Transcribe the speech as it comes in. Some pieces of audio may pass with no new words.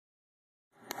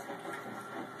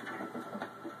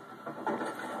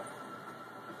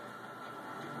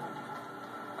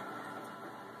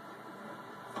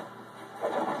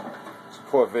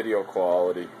poor video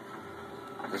quality.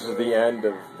 This is the end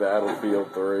of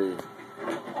Battlefield 3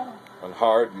 on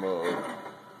hard mode.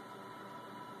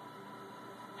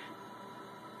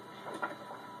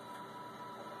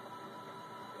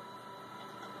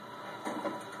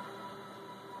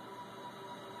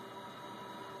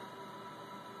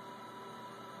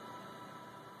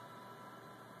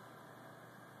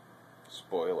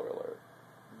 Spoiler alert.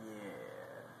 Yeah.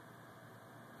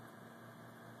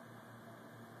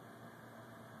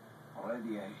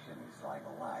 Radiation is like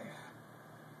life,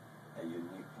 a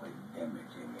uniquely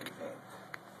damaging event.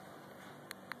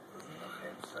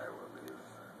 Perhaps I will live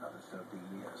another 30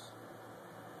 years.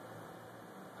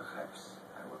 Perhaps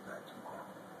I will die tomorrow.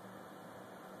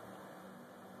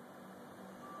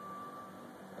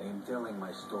 I am telling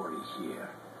my story here.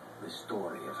 The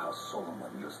story of how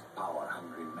Solomon used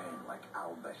power-hungry men like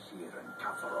al-Bashir and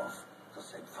Kafarov to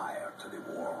set fire to the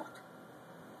world.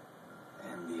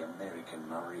 And the American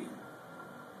Marine,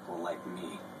 who, like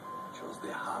me, chose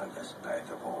the hardest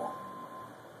path of all.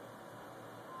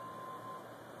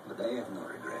 But I have no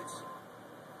regrets.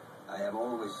 I have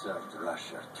always served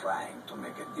Russia, trying to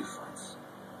make a difference.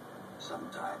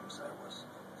 Sometimes I was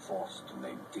forced to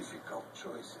make difficult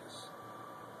choices.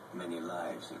 Many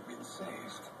lives have been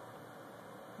saved.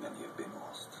 Many have been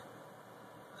lost.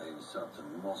 I am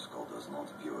certain Moscow does not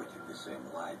view it in the same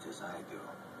light as I do.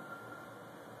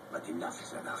 But enough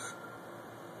is enough.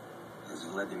 As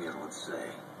Vladimir would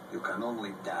say, you can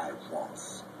only die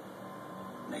once.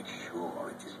 Make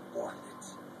sure it is worth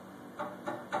it.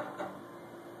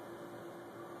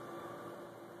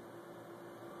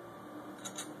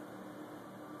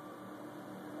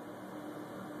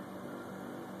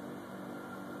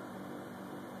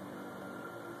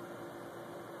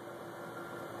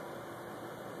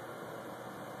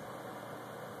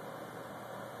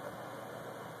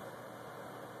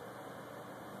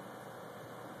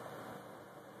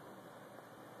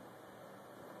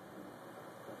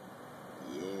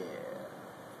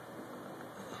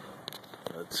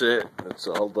 That's it. That's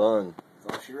all done.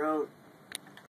 That's all she wrote.